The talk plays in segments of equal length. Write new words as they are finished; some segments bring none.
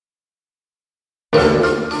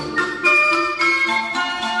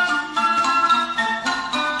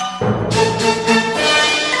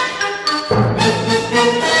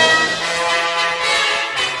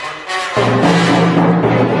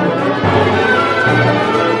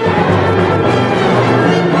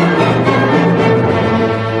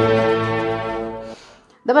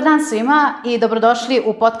Dobar dan svima i dobrodošli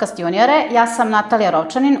u podcast Juniore. Ja sam Natalija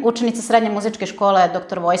Rovčanin, učenica srednje muzičke škole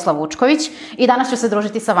dr. Vojislav Vučković i danas ću se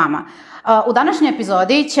družiti sa vama. U današnjoj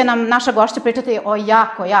epizodi će nam naša gošća pričati o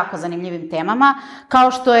jako zanimljivim temama,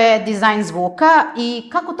 kao što je dizajn zvuka i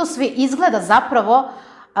kako to sve izgleda zapravo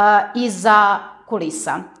iza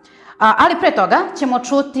kulisa. Ali pre toga ćemo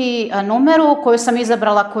čuti numeru koju sam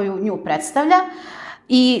izabrala, koju nju predstavlja,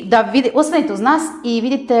 i da ostanite uz nas i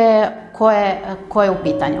vidite ko je u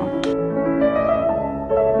pitanju.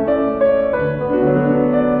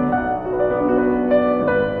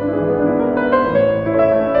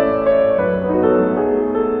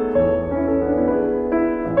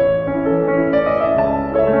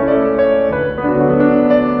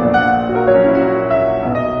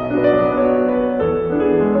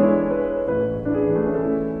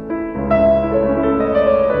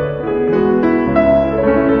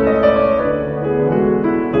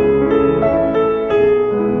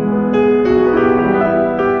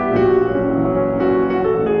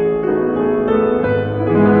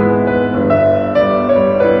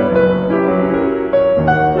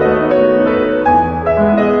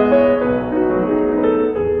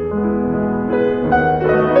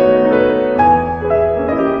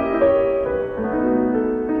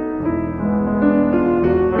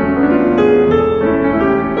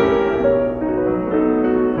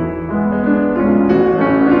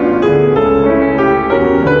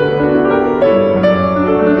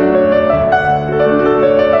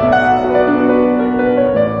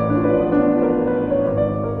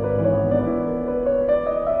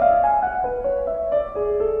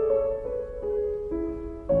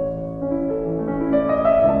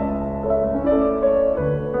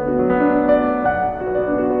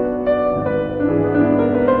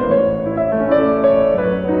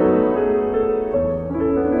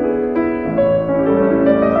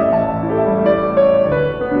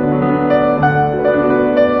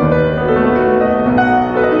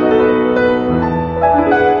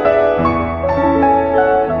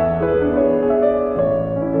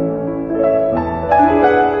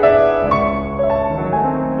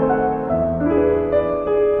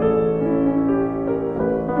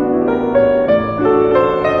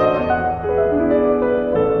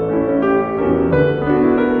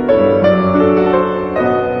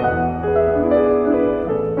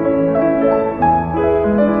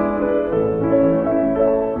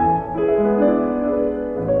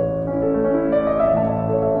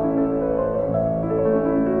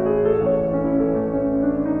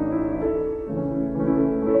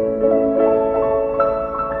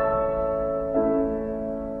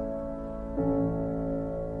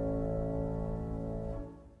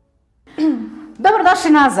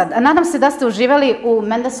 Dobrodošli nazad. Nadam se da ste uživali u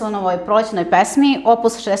Mendelsonovoj prolećnoj pesmi,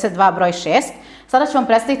 opus 62 broj 6. Sada ću vam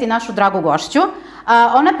predstaviti našu dragu gošću.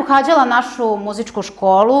 Ona je pohađala našu muzičku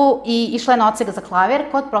školu i išla je na odsek za klavir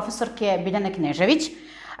kod profesorke Biljane Knežević.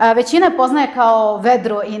 Većina je poznaje kao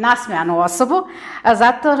vedru i nasmejanu osobu.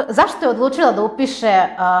 Zašto je odlučila da upiše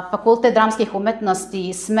Fakultet dramskih umetnosti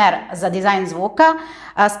i smer za dizajn zvuka?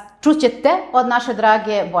 Čućete od naše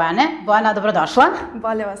drage Bojane. Bojana, dobrodošla.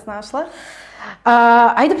 Bolje vas našla.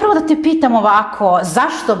 Ajde prvo da te pitam ovako,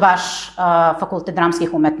 zašto baš Fakultet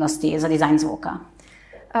dramskih umetnosti za dizajn zvuka?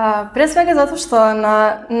 Pre svega zato što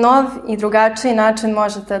na nov i drugačiji način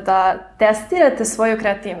možete da testirate svoju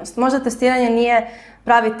kreativnost. Možda testiranje nije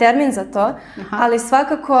pravi termin za to, ali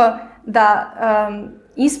svakako da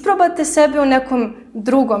isprobate sebe u nekom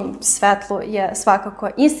drugom svetlu je svakako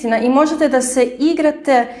istina i možete da se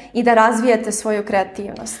igrate i da razvijete svoju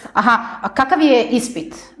kreativnost. A kakav je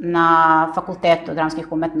ispit na Fakultetu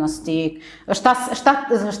dramskih umetnosti?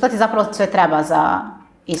 Šta ti zapravo sve treba za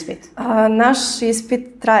ispit? Naš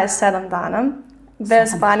ispit traje 7 dana.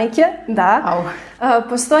 Bez panike, da.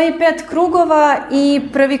 Postoji 5 krugova i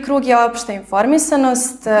prvi krug je opšta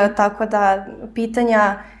informisanost, tako da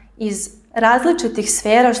pitanja iz različitih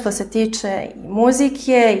sfera što se tiče i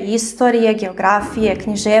muzike, i istorije, geografije,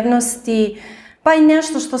 književnosti, pa i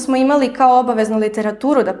nešto što smo imali kao obaveznu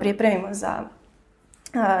literaturu da pripremimo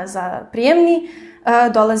za prijemni,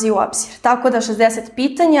 dolazi u obzir. Tako da 60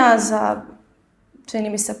 pitanja za, čini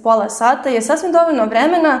mi se, pola sata je sasvim dovoljno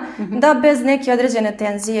vremena da bez neke određene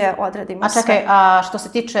tenzije odradimo sve. A čekaj, a što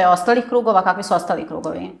se tiče ostalih krugova, kakvi su ostali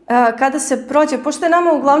krugovi? Kada se prođe, pošto je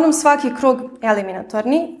nama uglavnom svaki krug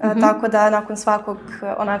eliminatorni, tako da nakon svakog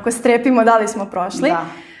onako strepimo da li smo prošli. Da.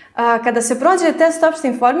 Kada se prođe test opšte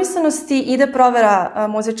informisanosti, ide provera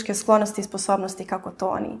muzičke sklonosti i sposobnosti, kako to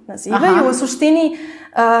oni nazivaju. U suštini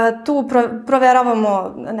tu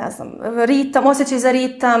proveravamo, ne znam, ritam, osjećaj za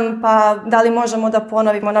ritam, pa da li možemo da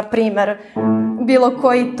ponovimo, na primer, bilo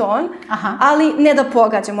koji ton, ali ne da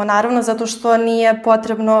pogađamo, naravno, zato što nije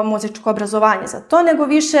potrebno muzičko obrazovanje za to, nego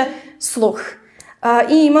više sluh.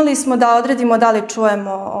 I imali smo da odredimo da li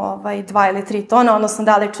čujemo 2 ili 3 tona, odnosno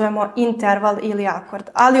da li čujemo interval ili akord.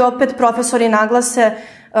 Ali opet profesori naglase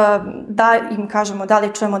da im kažemo da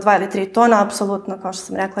li čujemo 2 ili 3 tona, apsolutno, kao što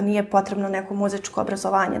sam rekla, nije potrebno neko muzičko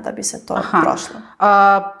obrazovanje da bi se to prošlo.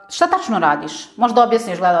 Šta tačno radiš? Možda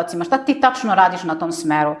objasniš gledalcima, šta ti tačno radiš na tom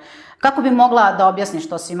smeru? Kako bi mogla da objasniš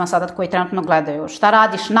to svima sada koji trenutno gledaju? Šta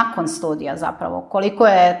radiš nakon studija zapravo? Koliko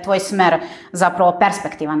je tvoj smer zapravo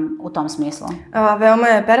perspektivan u tom smislu? Veoma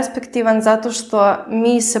je perspektivan zato što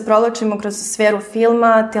mi se provlačimo kroz sferu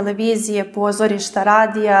filma, televizije, pozorišta,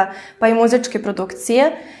 radija, pa i muzičke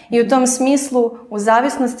produkcije. I u tom smislu, u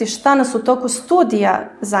zavisnosti šta nas u toku studija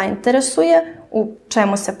zainteresuje, u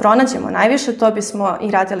čemu se pronađemo najviše, to bismo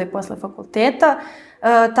i radili posle fakulteta.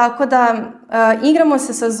 Tako da igramo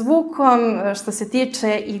se sa zvukom što se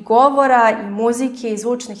tiče i govora, i muzike, i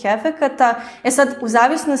zvučnih efekata. Sad, u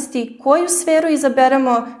zavisnosti koju sferu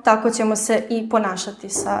izaberemo, tako ćemo se i ponašati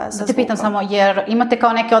sa zvukom. Te pitam samo, jer imate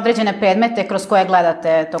kao neke određene predmete kroz koje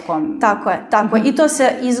gledate tokom... Tako je. I to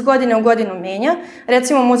se iz godine u godinu menja.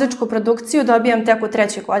 Recimo, muzičku produkciju dobijam tek u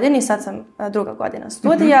 3. godini, sad sam 2. godina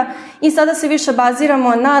studija, i sada se više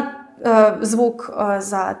baziramo na zvuk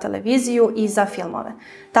za televiziju i za filmove.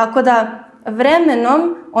 Tako da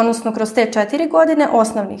vremenom, odnosno kroz te 4 godine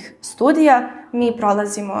osnovnih studija, mi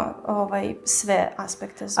prolazimo sve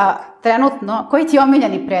aspekte zvuka. Trenutno, koji ti je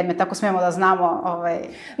omiljeni predmet, ako smijemo da znamo?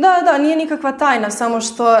 Da, nije nikakva tajna, samo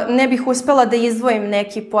što ne bih uspela da izdvojim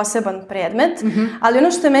neki poseban predmet, ali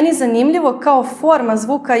ono što je meni zanimljivo kao forma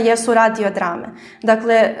zvuka jesu radiodrame.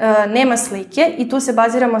 Dakle, nema slike i tu se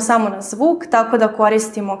baziramo samo na zvuk, tako da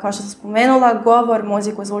koristimo, kao što sam spomenula, govor,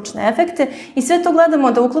 muziku, zvučne efekte i sve to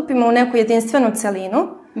gledamo da uklopimo u neku jedinstvenu celinu,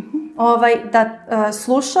 da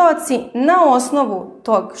slušaoci na osnovu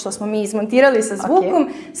tog što smo mi izmontirali sa zvukom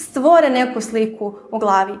stvore neku sliku u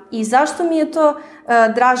glavi. I zašto mi je to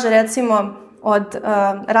draže, recimo, od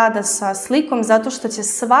rada sa slikom? Zato što će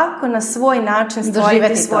svako na svoj način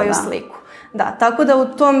stvoriti svoju sliku. Da, tako da u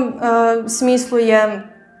tom smislu je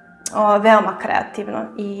veoma kreativno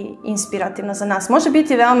i inspirativno za nas. Može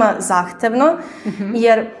biti veoma zahtevno,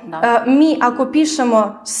 jer mi ako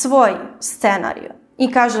pišemo svoj scenarij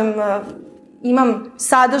i kažem imam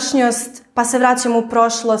sadašnjost, pa se vraćam u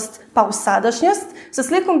prošlost, pa u sadašnjost, sa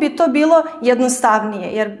slikom bi to bilo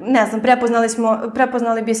jednostavnije, jer, ne znam,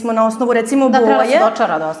 prepoznali bismo na osnovu, recimo, boje. Da, treba se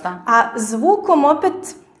dočara dosta. A zvukom opet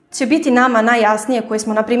će biti nama najjasnije, koji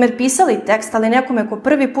smo, na primjer, pisali tekst, ali nekome ko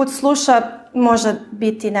prvi put sluša, može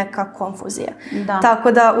biti neka konfuzija.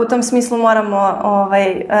 Tako da u tom smislu moramo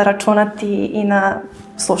računati i na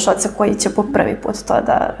slušalce koji će po prvi put to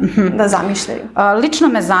da zamišljaju. Lično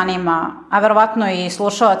me zanima, a verovatno i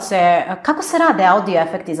slušalce, kako se rade audio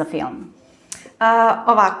efekti za film?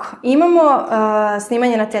 Ovako, imamo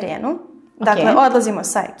snimanje na terenu. Dakle, odlazimo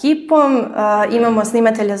sa ekipom, imamo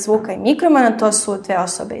snimatelja zvuka i mikrofona, to su 2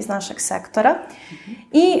 osobe iz našeg sektora.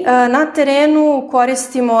 I na terenu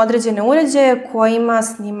koristimo određene uređaje kojima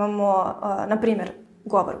snimamo, na primjer,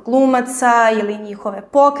 govor glumaca ili njihove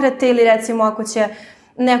pokrete, ili recimo ako će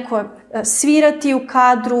neko svirati u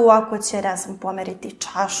kadru, ako će, ne znam, pomeriti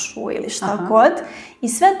čašu ili šta god. I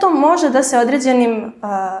sve to može da se određenim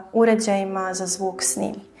uređajima za zvuk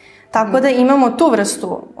snimi. Tako da imamo tu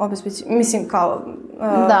vrstu, mislim, kao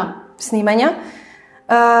snimanja.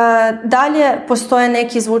 Dalje postoje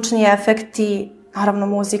neki zvučni efekti, naravno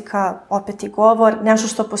muzika, opet i govor, nešto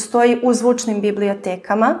što postoji u zvučnim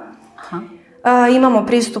bibliotekama. Imamo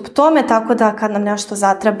pristup tome, tako da kad nam nešto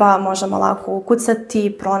zatreba možemo lako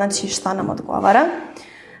ukucati, pronaći šta nam odgovara.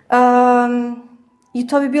 I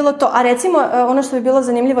to bi bilo to. A recimo, ono što bi bilo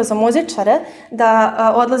zanimljivo za muzičare,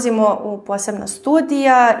 da odlazimo u posebna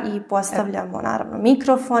studija i postavljamo, naravno,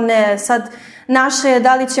 mikrofone. Sad, naše je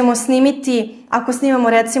da li ćemo snimiti, ako snimamo,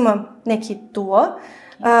 recimo, neki duo,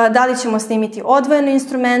 da li ćemo snimiti odvojene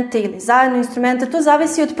instrumente ili zajedno instrumente, to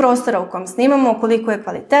zavisi od prostora u kom snimamo, koliko je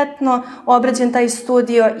kvalitetno obrađen taj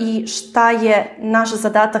studio i šta je naš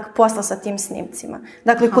zadatak posla sa tim snimcima.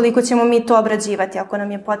 Dakle, koliko ćemo mi to obrađivati. Ako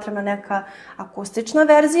nam je potrebna neka akustična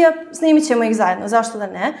verzija, snimit ćemo ih zajedno, zašto da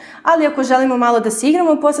ne? Ali ako želimo malo da se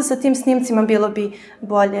igramo posle sa tim snimcima, bilo bi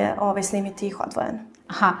bolje snimiti ih odvojeno.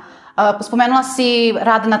 Spomenula si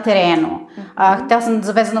rad na terenu. Htjela sam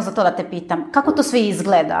vezano za to da te pitam. Kako to sve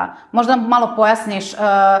izgleda? Možda malo pojasniš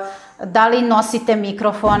Da li nosite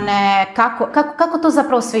mikrofone? Kako to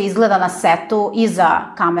zapravo sve izgleda na setu iza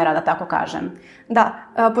kamera, da tako kažem? Da,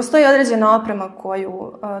 postoji određena oprema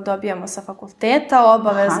koju dobijamo sa fakulteta,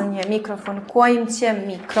 obavezan je mikrofon kojim će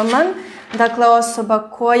mikroman, dakle osoba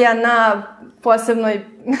koja na posebnoj,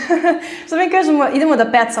 što mi kažemo, idemo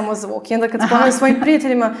da pecamo zvuk i onda kad spomenem svojim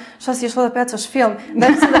prijateljima šta si išla da pecaš film, da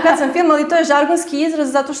sam da pecam film, ali to je žargonski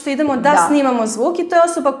izraz zato što idemo da snimamo zvuk i to je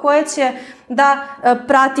osoba koja će da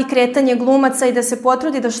prati kretanje glumaca i da se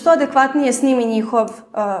potrudi da što adekvatnije snimi njihov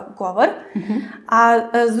govor. A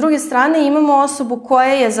s druge strane imamo osobu koja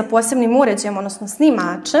je za posebnim uređajem, odnosno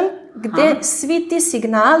snimačem, gde svi ti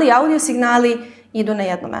signali, audio signali idu na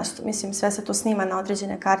jedno mesto. Mislim, sve se to snima na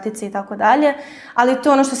određene kartice i tako dalje, ali to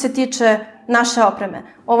je ono što se tiče naše opreme.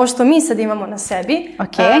 Ovo što mi sad imamo na sebi,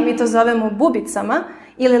 mi to zovemo bubicama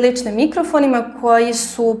ili ličnim mikrofonima koji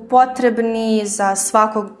su potrebni za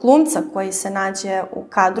svakog glumca koji se nađe u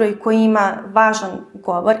kadru i koji ima važan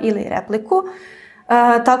govor ili repliku.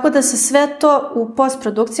 Tako da se sve to u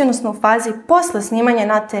postprodukciji, odnosno u fazi posle snimanja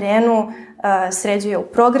na terenu sređuje u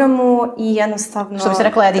programu i jednostavno... Što bi se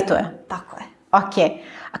rekla, edituje. Tako je. Ok.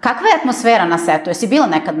 A kakva je atmosfera na setu? Jesi bila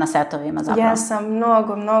nekad na setovima zapravo? Jesam,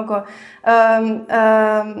 mnogo.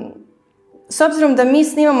 S obzirom da mi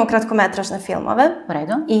snimamo kratkometražne filmove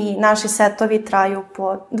i naši setovi traju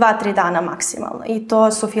po 2-3 dana maksimalno. I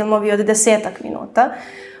to su filmovi od 10 minuta.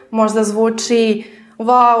 Možda zvuči,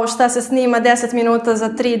 wow, šta se snima 10 minuta za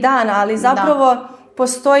 3 dana, ali zapravo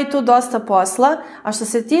postoji tu dosta posla. A što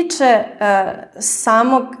se tiče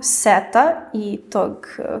samog seta i tog,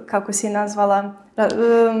 kako si nazvala,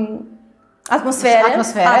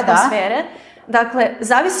 atmosfere, dakle,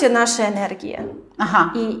 zavisi od naše energije.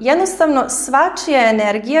 I jednostavno svačija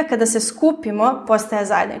energija kada se skupimo postaje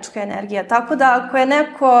zajednička energija. Tako da ako je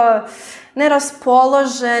neko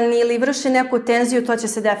neraspoložen ili vrši neku tenziju, to će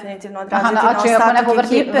se definitivno odraziti na ostatak ekipe. Ako neko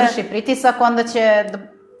vrši pritisak, onda će...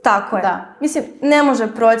 Tako je. Mislim, ne može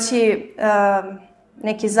proći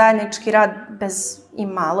neki zajednički rad bez i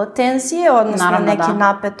malo tenzije, odnosno neke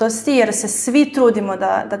napetosti, jer se svi trudimo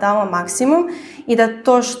da damo maksimum i da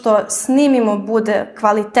to što snimimo bude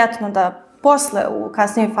kvalitetno, da posle u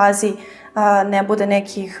kasnijoj fazi ne bude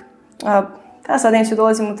nekih, ja sad neću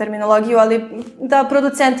dolazim u terminologiju, ali da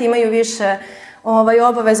producenti imaju više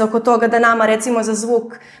obaveza oko toga da nama recimo za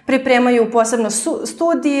zvuk pripremaju posebno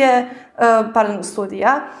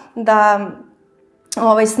studija, da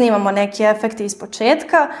snimamo neke efekte iz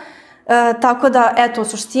početka. Tako da, eto, u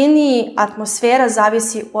suštini atmosfera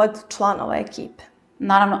zavisi od članova ekipe.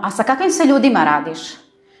 Naravno, a sa kakvim se ljudima radiš?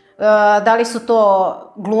 Da li su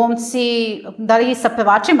to glumci, da li sa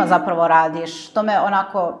pevačima zapravo radiš? To me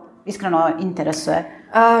onako iskreno interesuje.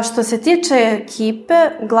 Što se tiče ekipe,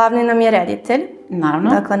 glavni nam je reditelj. Naravno.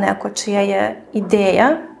 Dakle, neko čija je ideja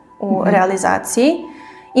u realizaciji.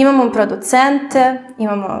 Imamo producente,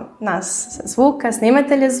 imamo nas sa zvuka,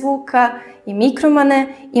 snimatelje zvuka i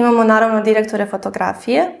mikromane. Imamo naravno direktore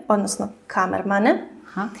fotografije, odnosno kamermane.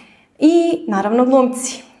 I naravno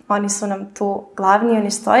glumci. Oni su nam tu glavni,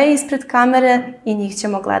 oni stoje ispred kamere i njih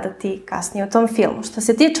ćemo gledati kasnije u tom filmu. Što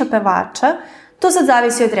se tiče pevača, to sad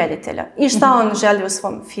zavisi od reditelja i šta on želi u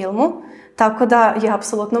svom filmu, tako da je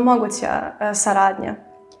apsolutno moguća saradnja.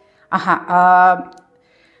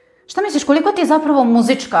 Šta misliš, koliko ti je zapravo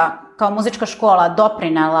kao muzička škola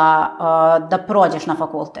doprinela da prođeš na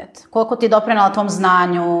fakultet? Koliko ti je doprinela tvom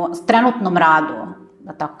znanju, trenutnom radu,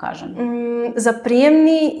 da tako kažem? Za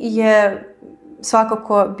prijemni je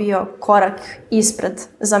svakako bio korak ispred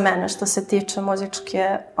za mene što se tiče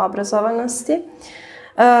muzičke obrazovanosti.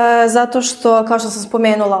 Zato što, kao što sam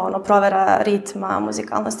spomenula, provera ritma,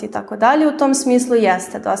 muzikalnosti i tako dalje, u tom smislu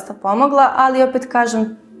jeste dosta pomogla, ali opet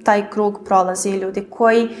kažem, taj krug prolazi ljudi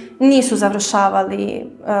koji nisu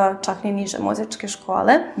završavali čak ni niže muzičke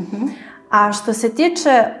škole. A što se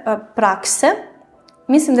tiče prakse,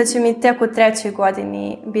 mislim da će mi tek u 3.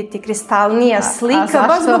 godini biti kristalnija slika,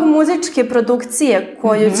 baš zbog muzičke produkcije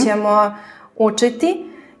koju ćemo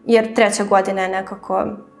učiti, jer 3. godina je nekako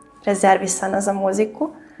rezervisana za muziku.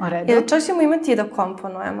 Jer čak ćemo imati i da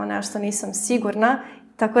komponujemo nešto, nisam sigurna,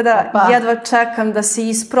 tako da jedva čekam da se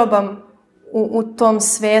isprobam u tom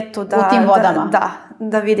svetu, u tim vodama.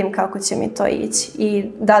 Da vidim kako će mi to ići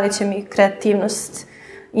i da li će mi kreativnost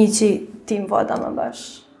ići tim vodama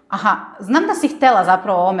baš. Znam da si htela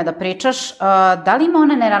zapravo o ovome da pričaš. Da li ima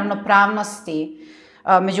one neravnopravnosti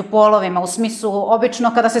među polovima, u smislu,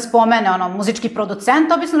 obično kada se spomene muzički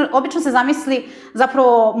producent, obično se zamisli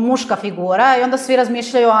zapravo muška figura i onda svi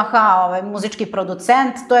razmišljaju, muzički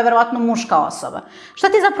producent, to je verovatno muška osoba. Šta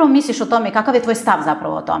ti zapravo misliš o tome i kakav je tvoj stav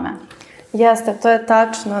zapravo o tome? Jeste, to je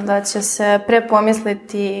tačno da će se pre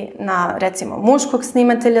pomisliti na, recimo, muškog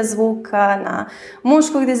snimatelja zvuka, na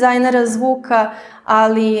muškog dizajnera zvuka,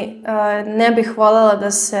 ali ne bih voljela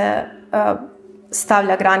da se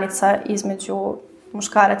stavlja granica između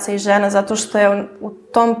muškaraca i žena, zato što je u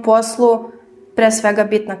tom poslu pre svega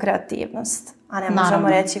bitna kreativnost, a ne možemo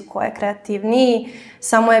reći ko je kreativniji.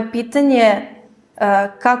 Samo je pitanje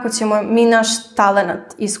kako ćemo mi naš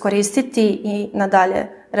talenat iskoristiti i nadalje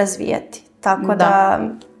razvijati. Tako da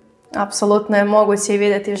apsolutno je moguće i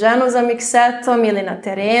vidjeti ženu za miksetom ili na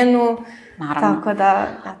terenu. Naravno. Tako da...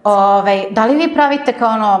 Da li vi pravite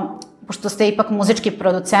kao pošto ste ipak muzički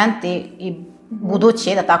producenti i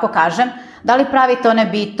budući, da tako kažem, da li pravite one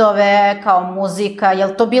bitove kao muzika, je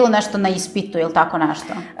li to bilo nešto na ispitu ili tako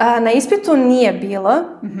nešto? Na ispitu nije bilo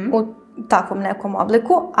u takvom nekom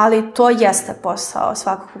obliku, ali to jeste posao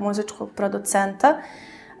svakog muzičkog producenta.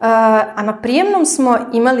 A na prijemnom smo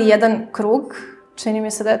imali jedan krug, čini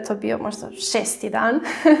mi se da je to bio možda 6. dan.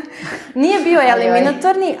 Nije bio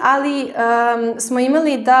eliminatorni, ali smo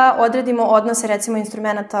imali da odredimo odnose, recimo,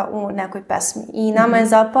 instrumenta u nekoj pesmi. I nama je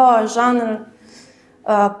zapao žanr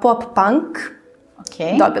pop-punk.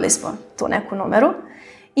 Dobili smo tu neku numeru.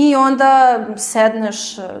 I onda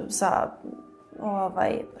sedneš za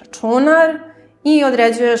računar i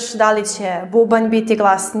određuješ da li će bubanj biti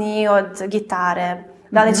glasniji od gitare,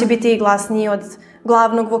 da li će biti glasniji od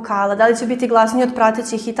glavnog vokala, da li će biti glasniji od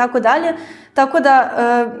pratećih i tako dalje. Tako da,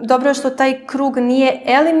 dobro je što taj krug nije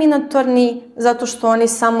eliminatorni, zato što oni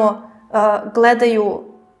samo gledaju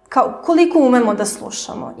koliko umemo da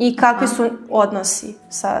slušamo i kakvi su odnosi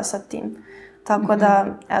sa tim. Tako da,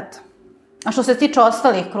 eto. A što se tiče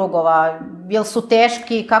ostalih krugova, jel su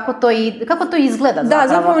teški, kako to izgleda zapravo? Da,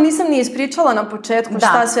 zapravo nisam ni ispričala na početku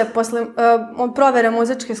šta sve posle provere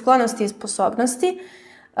muzičke sklonosti i sposobnosti.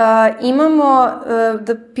 Imamo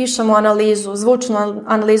da pišemo analizu, zvučnu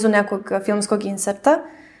analizu nekog filmskog inserta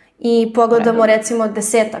i pogledamo recimo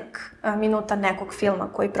 10 minuta nekog filma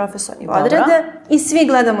koji profesori odrede i svi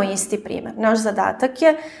gledamo isti primer. Naš zadatak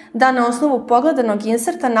je da na osnovu pogledanog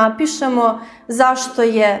inserta napišemo zašto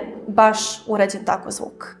je baš urađen tako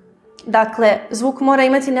zvuk. Dakle, zvuk mora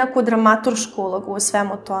imati neku dramaturšku ulogu u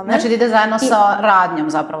svemu tome. Znači da ide zajedno sa radnjom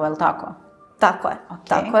zapravo, je li tako? Tako je,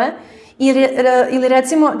 tako je. Ili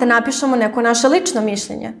recimo da napišemo neko naše lično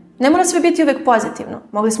mišljenje. Ne mora sve biti uvek pozitivno.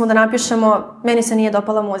 Mogli smo da napišemo, meni se nije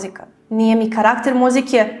dopala muzika. Nije mi karakter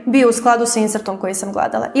muzike bio u skladu sa insertom koji sam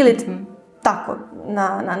gledala. Ili tako,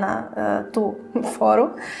 na tu foru.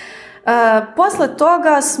 Posle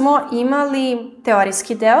toga smo imali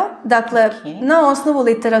teorijski deo. Dakle, na osnovu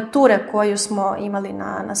literature koju smo imali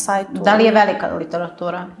na sajtu. Da li je velika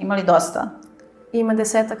literatura? Ima li dosta? Ima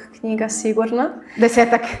 10 knjiga sigurno.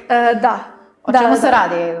 10? Da. O čemu se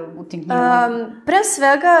radi u tim knjigama? Pre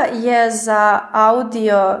svega je za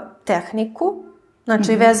audio tehniku,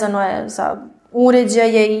 znači vezano je za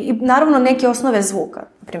uređaje i naravno neke osnove zvuka.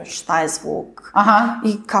 Naprimjer, šta je zvuk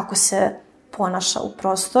i kako se ponaša u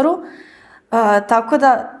prostoru. Tako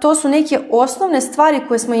da to su neke osnovne stvari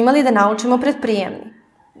koje smo imali da naučimo pred prijemni.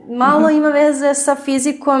 Malo ima veze sa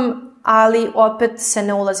fizikom, ali opet se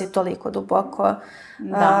ne ulazi toliko duboko.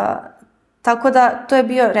 Tako da to je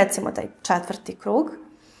bio recimo taj 4. krug.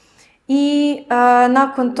 I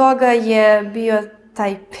nakon toga je bio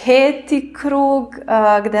taj 5. krug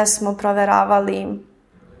gde smo proveravali,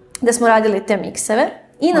 gde smo radili te mikseve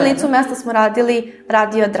i na licu mesta smo radili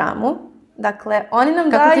radiodramu. Dakle, oni nam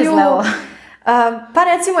daju... Kako ti izgledalo? Pa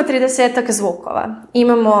recimo 30 zvukova.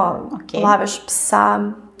 Imamo lavež psa,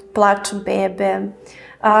 plač bebe,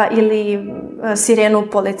 ili sirenu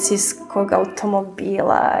policijskog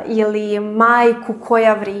automobila, ili majku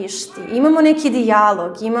koja vrišti. Imamo neki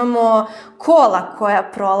dijalog, imamo kola koja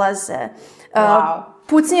prolaze,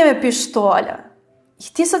 pucnjeve pištolja.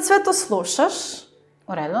 I ti sad sve to slušaš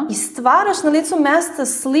i stvaraš na licu mesta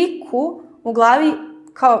sliku u glavi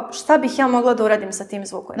kao šta bih ja mogla da uradim sa tim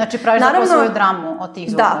zvukom. Znači praviš zapravo svoju dramu od tih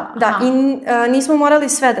zvukova. Da. I nismo morali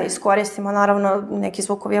sve da iskoristimo. Naravno, neki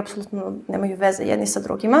zvukovi apsolutno nemaju veze jedni sa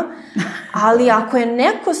drugima. Ali ako je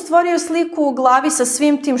neko stvorio sliku u glavi sa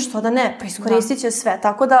svim tim, što da ne, pa iskoristit će sve.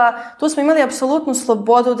 Tako da tu smo imali apsolutnu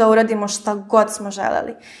slobodu da uradimo šta god smo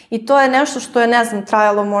želeli. I to je nešto što je, ne znam,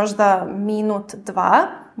 trajalo možda minut, 2.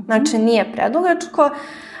 Znači nije predugačko.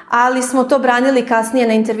 Ali smo to branili kasnije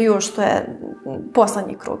na intervju, što je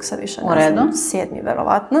poslednji krug, sad više ne znam, 7.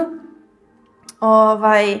 verovatno.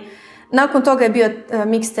 Nakon toga je bio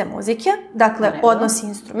miks te muzike, dakle odnosi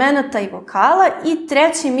instrumenta i vokala i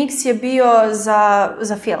 3. miks je bio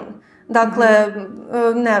za film. Dakle,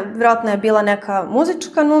 vjerojatno je bila neka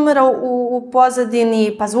muzička numera u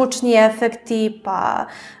pozadini, pa zvučni efekti, pa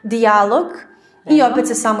dijalog i opet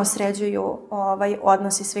se samo sređuju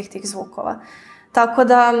odnosi svih tih zvukova. Tako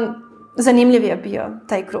da, zanimljiv je bio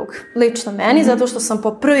taj krug. Lično meni, zato što sam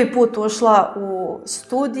po prvi put ušla u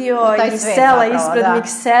studio i sela ispred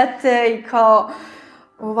miksete i kao,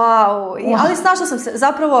 wow. Ali snašla sam se,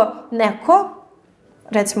 zapravo neko,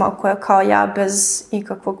 recimo ako je kao ja bez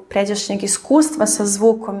ikakvog pređašnjeg iskustva sa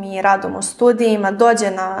zvukom i radom u studijima,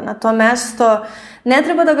 dođe na to mesto, ne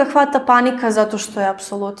treba da ga hvata panika zato što je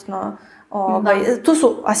apsolutno, tu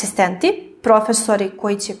su asistenti, profesori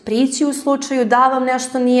koji će prići u slučaju da vam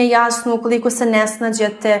nešto nije jasno, ukoliko se ne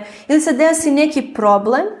snađete ili se desi neki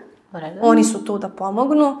problem, oni su tu da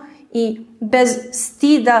pomognu i bez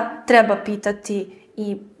stida treba pitati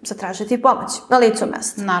i zatražiti pomoć na licu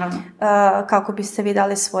mesta. Naravno. Kako biste vi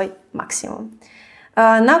dali svoj maksimum.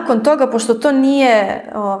 Nakon toga, pošto to nije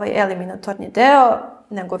eliminatorni deo,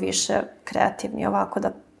 nego više kreativni, ovako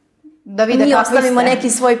da vide mi ostavimo neki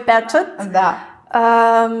svoj pečat. Da.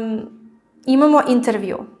 Imamo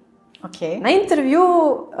intervju. Okay. Na intervju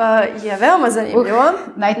je veoma zanimljivo.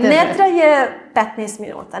 Ne traje 15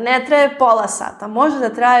 minuta, ne traje pola sata, može da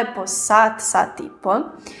traje po sat i po.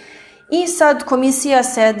 I sad komisija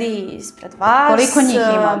sedi ispred vas. Koliko njih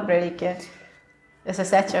ima prilike? Da se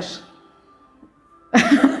sećaš?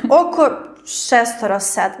 Oko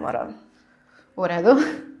 6-7. U redu.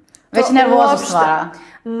 Već nervozu stvara.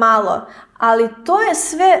 Malo. Ali to je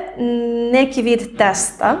sve neki vid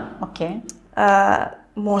testa. Okay.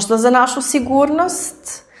 Možda za našu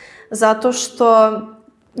sigurnost, zato što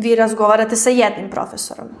vi razgovarate sa jednim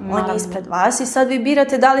profesorom. On je ispred vas i sad vi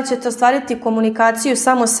birate da li ćete ostvariti komunikaciju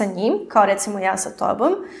samo sa njim, kao recimo ja sa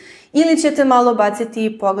tobom, ili ćete malo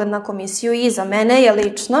baciti pogled na komisiju iza. Mene je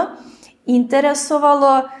lično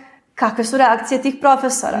interesovalo kakve su reakcije tih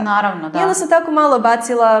profesora. Naravno, da. I onda sam tako malo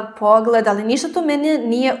bacila pogled, ali ništa to mene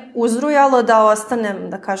nije uzrujalo da ostanem,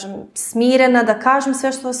 da kažem, smirena, da kažem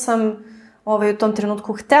sve što sam u tom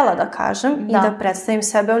trenutku htela da kažem i da predstavim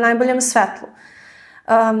sebe u najboljem svetlu.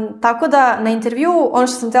 Tako da na intervju, ono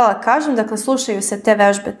što sam htjela da kažem, dakle slušaju se te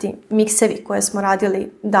vežbe, ti miksevi koje smo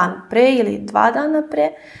radili dan pre ili 2 dana pre.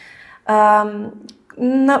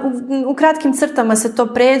 U kratkim crtama se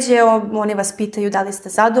to pređe, oni vas pitaju da li ste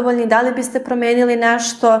zadovoljni, da li biste promenili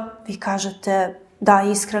nešto, vi kažete da,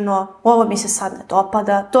 iskreno, ovo mi se sad ne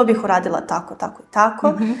dopada, to bih uradila tako, tako i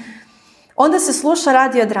tako. Onda se sluša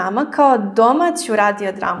radiodrama kao domaću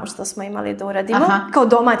radiodramu što smo imali da uradimo, kao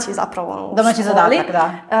domaći zapravo domaći zadatak,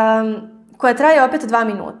 da. Koja traje opet 2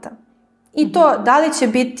 minuta. I to da li će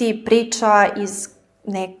biti priča iz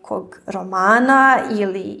nekog romana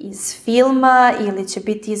ili iz filma ili će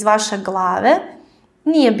biti iz vaše glave,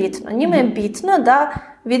 nije bitno. Njima je bitno da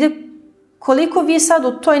vide koliko vi sad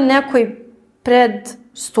u toj nekoj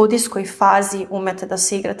predstudijskoj fazi umete da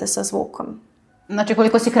se igrate sa zvukom. Znači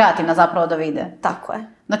koliko si kreativna zapravo da vide. Tako je.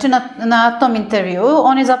 Znači na tom intervju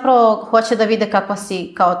oni zapravo hoće da vide kakva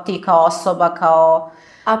si kao ti, kao osoba, kao...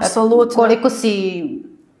 Apsolutno. Koliko si,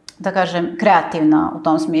 da kažem, kreativna u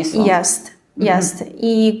tom smislu. Jeste, jeste.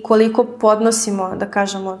 I koliko podnosimo, da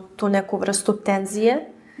kažemo, tu neku vrstu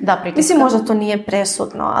tenzije. Da, pritiska. Mislim, možda to nije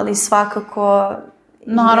presudno, ali svakako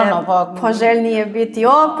je poželjnije biti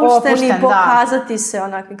opušten i pokazati se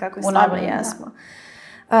onakvim kako stvarno jesmo.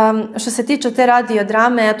 Što se tiče te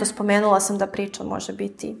radiodrame, eto, spomenula sam da priča može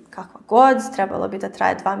biti kakva god, trebalo bi da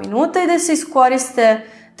traje 2 minuta i da se iskoriste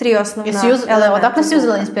 3 osnovna elementa. Odakle si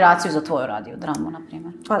uzela inspiraciju za tvoju radiodramu, na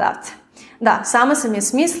primjer? Odavde. Da, sama sam je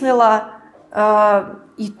smislila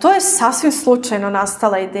i to je sasvim slučajno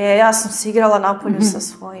nastala ideja. Ja sam se igrala napolju sa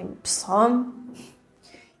svojim psom.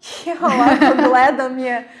 Ja ovako gledam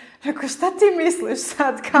je, rekao, šta ti misliš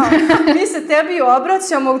sad? Kao, mi se tebi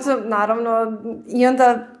obraćamo, naravno, i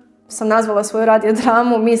onda sam nazvala svoju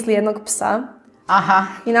radiodramu Misli jednog psa. Aha.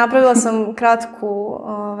 I napravila sam kratku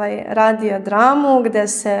radiodramu gde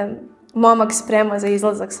se momak sprema za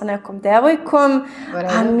izlazak sa nekom devojkom,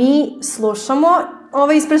 a mi slušamo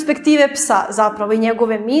iz perspektive psa zapravo i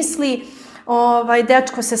njegove misli.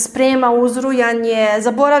 Dečko se sprema, uzrujan je,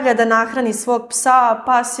 zaboravlja da nahrani svog psa,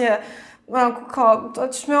 pas je kao, to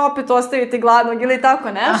ćeš me opet ostaviti gladnog ili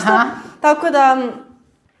tako nešto. Aha. Tako da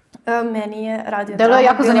meni je radiodrama bilo je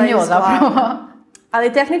jako zanimljivo zapravo.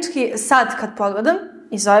 Ali tehnički sad kad pogledam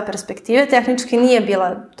iz ove perspektive, tehnički nije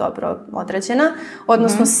bila dobro odrađena,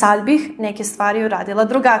 odnosno sad bih neke stvari uradila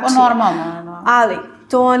drugačije. Normalno. Ali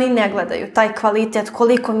to oni ne gledaju, taj kvalitet,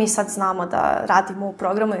 koliko mi sad znamo da radimo u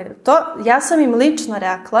programu ili to. Ja sam im lično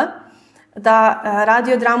rekla, da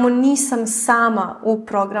radiodramu nisam sama u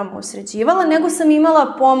programu sređivala, nego sam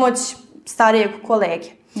imala pomoć starijeg kolege.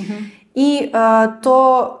 I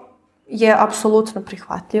to je apsolutno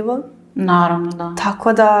prihvatljivo. Naravno, da.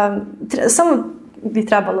 Tako da, samo bi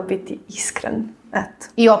trebalo biti iskren. Eto.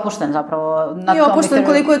 I opušten zapravo. I opušten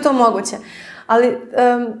koliko je to moguće. Ali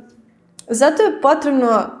zato je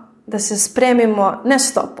potrebno da se spremimo ne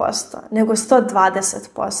 100%, nego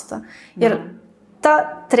 120%. Jer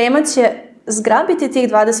ta trema će zgrabiti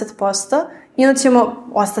tih 20% i onda ćemo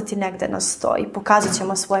ostati negde na 100 i pokazat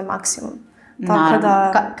ćemo svoj maksimum. Tako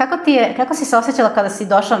da... Kako si se osjećala kada si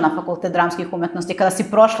došla na Fakultet dramskih umetnosti, kada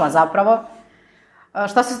si prošla zapravo?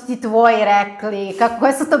 Šta su ti tvoji rekli?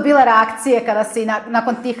 Koje su to bile reakcije kada si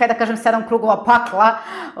nakon tih, hajde da kažem, 7 krugova pakla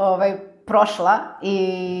prošla?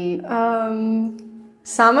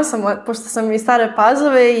 Sama sam, pošto sam iz Stare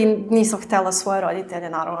Pazove i nisam htjela svoje roditelje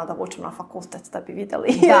naravno da vučem na fakultet da bi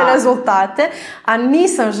vidjeli rezultate, a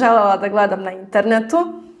nisam želela da gledam na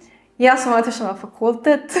internetu. Ja sam otišla na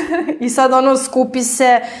fakultet i sad skupi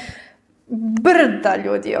se brda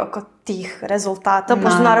ljudi oko tih rezultata,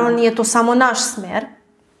 pošto naravno nije to samo naš smer.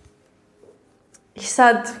 I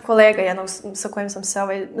sad kolega jednog sa kojim sam se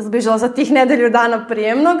zbližila za tih nedelju dana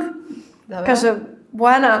prijemnog, kaže,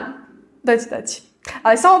 Bojana, doći.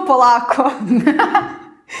 Ali samo polako.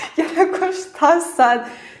 Ja rekao, šta sad?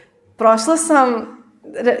 Prošla sam,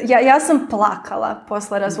 ja sam plakala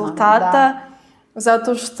posle rezultata,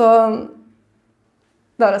 zato što,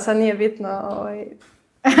 dobro, sad nije bitno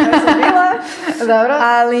koja sam bila,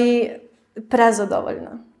 ali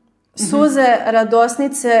prezadovoljna. Suze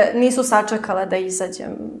radosnice nisu sačekale da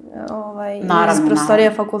izađem iz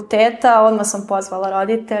prostorije fakulteta, odmah sam pozvala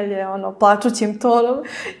roditelje, plačućim tonom.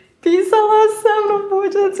 Pisala sam na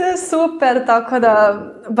buđace, super, tako da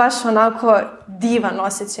baš onako divan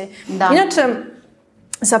osjećaj. Inače,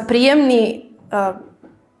 za prijemni,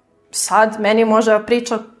 sad meni može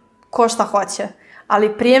priča ko šta hoće,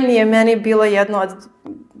 ali prijemni je meni bilo jedno od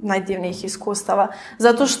najdivnijih iskustava.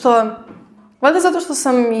 Zato što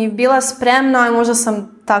sam i bila spremna i možda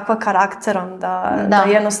sam takva karakterom da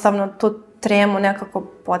jednostavno tu tremu nekako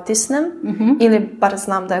potisnem ili bar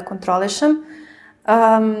znam da je kontrolišem.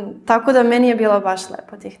 Tako da meni je bilo baš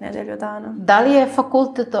lepo tih nedelju dana. Da li je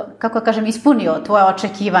fakultet, kako kažem, ispunio tvoje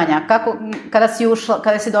očekivanja?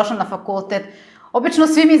 Kada si došla na fakultet, obično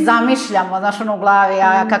svi mi zamišljamo, znaš, u glavi,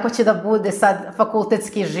 kako će da bude sad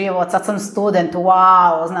fakultetski život, sad sam student,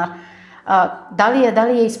 wow, znaš. Da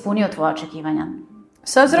li je ispunio tvoje očekivanja?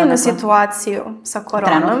 S obzirom na situaciju sa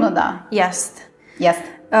koronom, trenutno, da. Jeste. Jeste.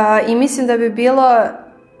 I mislim da bi bilo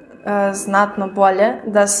znatno bolje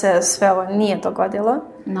da se sve ovo nije dogodilo.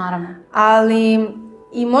 Naravno. Ali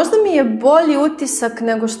i možda mi je bolji utisak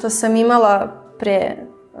nego što sam imala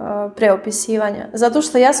pre opisivanja. Zato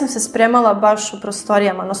što ja sam se spremala baš u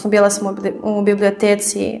prostorijama, odnosno bila sam u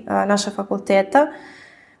biblioteci našeg fakulteta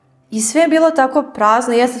i sve je bilo tako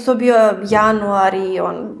prazno. Jeste to bio januar i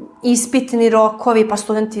ispitni rokovi, pa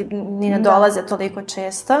studenti ni ne dolaze toliko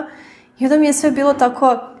često. I onda mi je sve bilo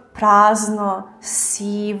tako prazno,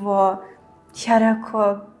 sivo. Ja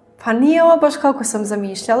rekao, pa nije ovo baš kako sam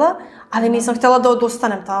zamišljala, ali nisam htjela da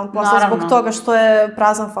odustanem tamo posle zbog toga što je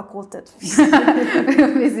prazan fakultet.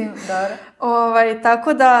 Mislim, dobro.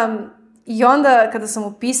 Tako da, i onda kada sam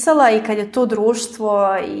upisala i kad je tu društvo,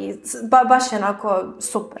 baš je onako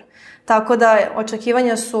super. Tako da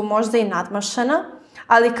očekivanja su možda i nadmašena,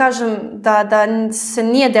 ali kažem da se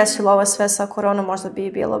nije desilo ovo sve sa koronom, možda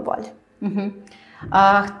bi bilo bolje.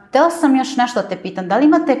 Htjela sam još nešto da te pitam, da li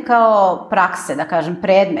imate kao prakse, da kažem,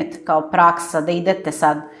 predmet kao praksa, da idete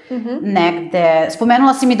sad negde,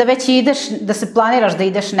 spomenula si mi da već ideš, da se planiraš da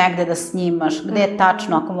ideš negde da snimaš, gde je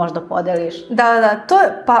tačno, ako možda podeliš? Da, to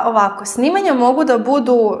je, pa ovako, snimanja mogu da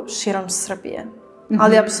budu širom Srbije,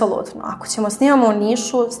 ali apsolutno, ako ćemo snimamo u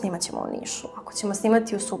Nišu, snimat ćemo u Nišu, ako ćemo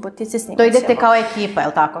snimati u Subotici, snimat ćemo. To idete kao ekipa, je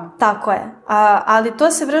li tako? Tako je, ali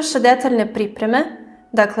to se vrše detaljne pripreme.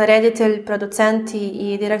 Dakle, reditelj, producenti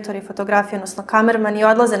i direktori fotografije, odnosno kamermani,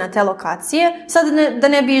 odlaze na te lokacije. Sad da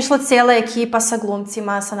ne bi išla cijela ekipa sa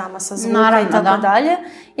glumcima, sa nama, sa zvuka i tako dalje.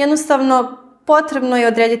 Jednostavno, potrebno je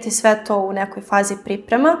odrediti sve to u nekoj fazi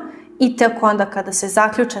priprema i tek onda kada se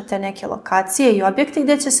zaključe te neke lokacije i objekti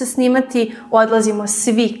gdje će se snimati, odlazimo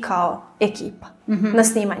svi kao ekipa na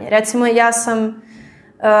snimanje. Recimo, ja sam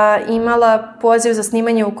imala poziv za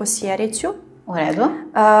snimanje u Kosjeriću. U redu.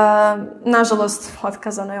 Nažalost,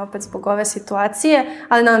 otkazano je opet zbog ove situacije,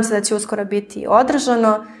 ali nadam se da će uskoro biti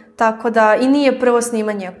održano, tako da i nije prvo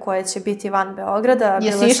snimanje koje će biti van Beograda.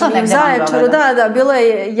 Jesi išla negdje van Beograda? Da, bilo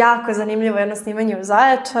je jako zanimljivo jedno snimanje u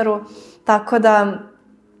Zaječaru, tako da,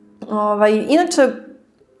 inače,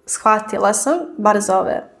 shvatila sam, bar za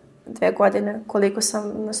ove 2 godine koliko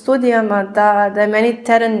sam na studijama, da je meni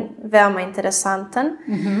teren veoma interesantan.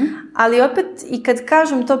 Ali opet, i kad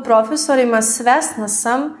kažem to profesorima, svesna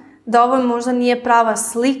sam da ovo možda nije prava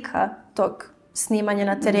slika tog snimanja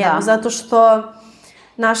na terenu, zato što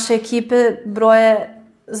naše ekipe broje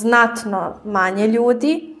znatno manje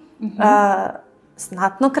ljudi,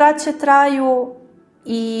 znatno kraće traju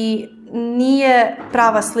i nije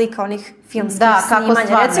prava slika onih filmskih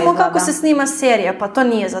snimanja. Recimo kako se snima serija, pa to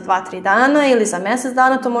nije za 2-3 dana ili za mjesec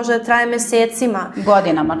dana, to može da traje mesecima.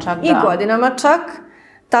 Godinama čak, da. I godinama čak.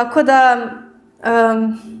 Tako da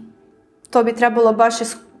to bi trebalo baš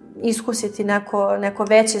iskusiti neko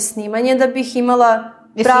veće snimanje da bih imala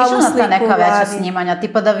pravu sliku. Jesi išla na ta neka veća snimanja,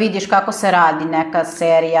 tipa da vidiš kako se radi neka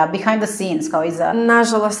serija, behind the scenes, kao iza...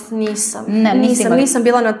 Nažalost nisam. Nisam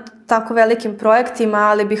bila na tako velikim projektima,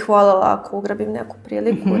 ali bih voljela ako ugrabim neku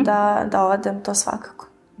priliku da odem, to svakako.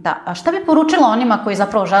 Da, a šta bi poručila onima koji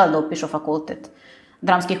zapravo žele da upišu fakultet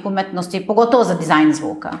dramskih umetnosti, pogotovo za dizajn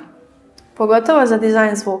zvuka? Pogotovo za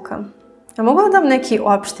dizajn zvuka. Ja mogu da dam neki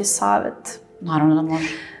opšti savjet? Naravno da može.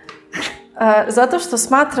 Zato što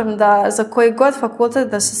smatram da za koji god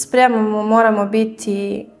fakultet da se spremamo moramo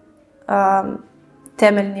biti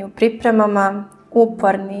temeljni u pripremama,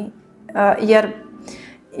 uporni, jer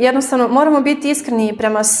jednostavno moramo biti iskreni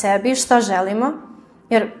prema sebi šta želimo,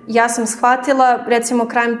 jer ja sam shvatila recimo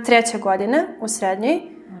krajem 3. godine u srednjoj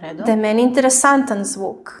da je meni interesantan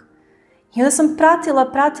zvuk. I onda sam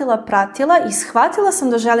pratila i shvatila sam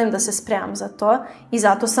da želim da se spremam za to i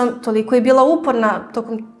zato sam toliko i bila uporna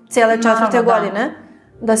tokom cijele 4. godine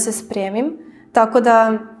da se spremim. Tako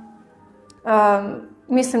da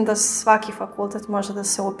mislim da svaki fakultet može da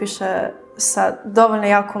se upiše sa dovoljno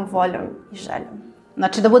jakom voljom i željom.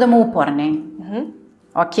 Znači da budemo uporni.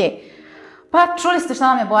 Ok. Pa čuli ste šta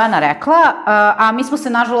nam je Bojana rekla, a mi smo se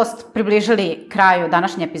nažalost približili kraju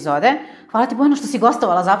današnje epizode. Hvala ti, Bojana, što si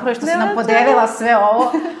gostovala zapravo i što si nam podelila sve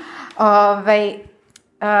ovo.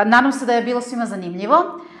 Nadam se da je bilo svima zanimljivo.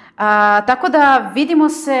 Tako da vidimo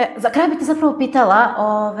se, za kraj bi ti zapravo pitala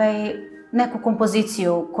neku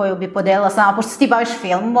kompoziciju koju bi podelila sama, pošto se ti baviš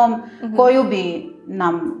filmom, koju bi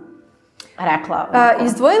nam rekla?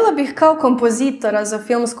 Izdvojila bih kao kompozitora za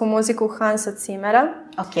filmsku muziku Hansa Zimmera.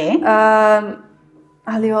 Ok.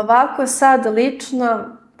 Ali ovako sad lično,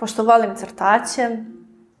 pošto volim crtaće,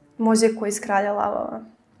 muziku iz Kralja lavova.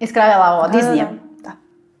 Iz Kralja lavova, Disneya? Da.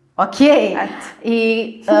 Ok.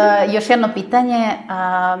 I još jedno pitanje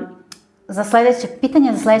za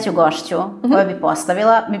sledeću gošću koju bi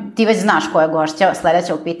postavila. Ti već znaš koja je gošća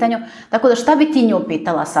sledeća u pitanju. Tako da šta bi ti nju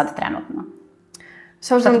pitala sad trenutno?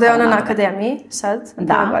 S obzirom da je ona na akademiji sad,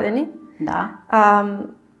 na 1. godini. Da.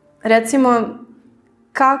 Recimo,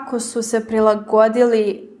 kako su se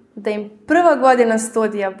prilagodili da im 1. godina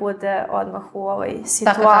studija bude odmah u ovoj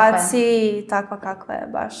situaciji, takva kakva je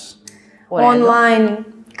baš online,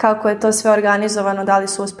 kako je to sve organizovano, da li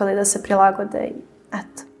su uspeli da se prilagode i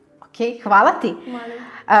eto. Ok, hvala ti.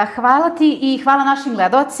 Hvala ti i hvala našim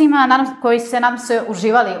gledalcima koji se, nadam se,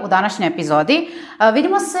 uživali u današnjoj epizodi.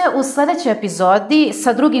 Vidimo se u sledećoj epizodi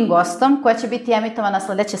sa drugim gostom koja će biti emitovana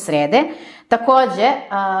sledeće srede. Takođe,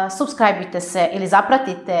 subscribeujte se ili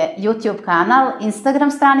zapratite YouTube kanal,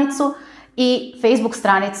 Instagram stranicu i Facebook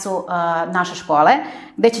stranicu naše škole,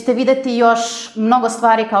 gde ćete videti još mnogo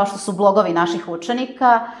stvari kao što su blogovi naših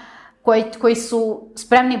učenika koji su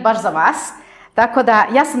spremni baš za vas. Tako da,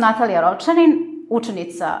 ja sam Natalija Rovčanin,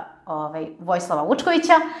 učenica Vojislava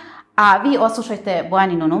Vučkovića, a vi odslušajte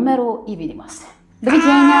Bojaninu numeru i vidimo se.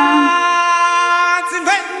 Doviđenja!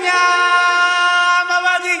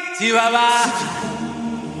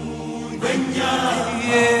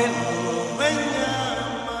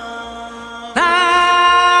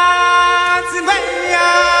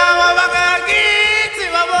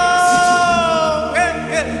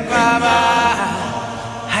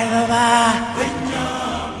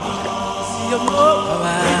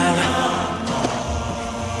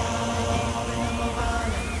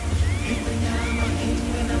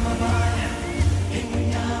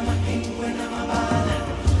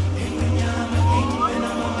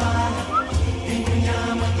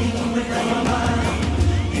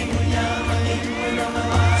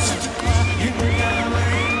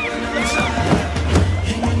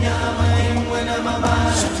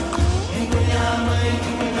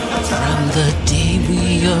 From the day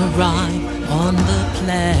we arrive on the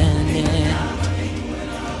planet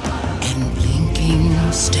and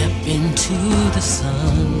blinking step into the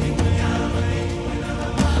sun,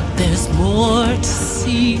 there's more to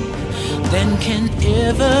see than can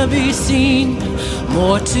ever be seen,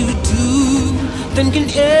 more to do than can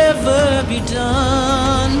ever be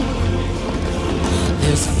done.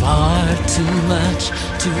 far too much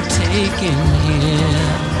to take in here,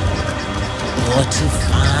 or to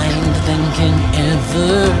find than can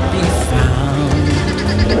ever be found.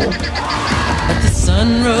 But the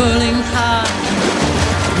sun rolling high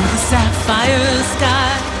through the sapphire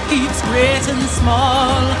sky keeps great and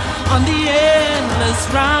small on the endless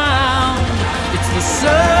round. It's the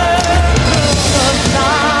sun.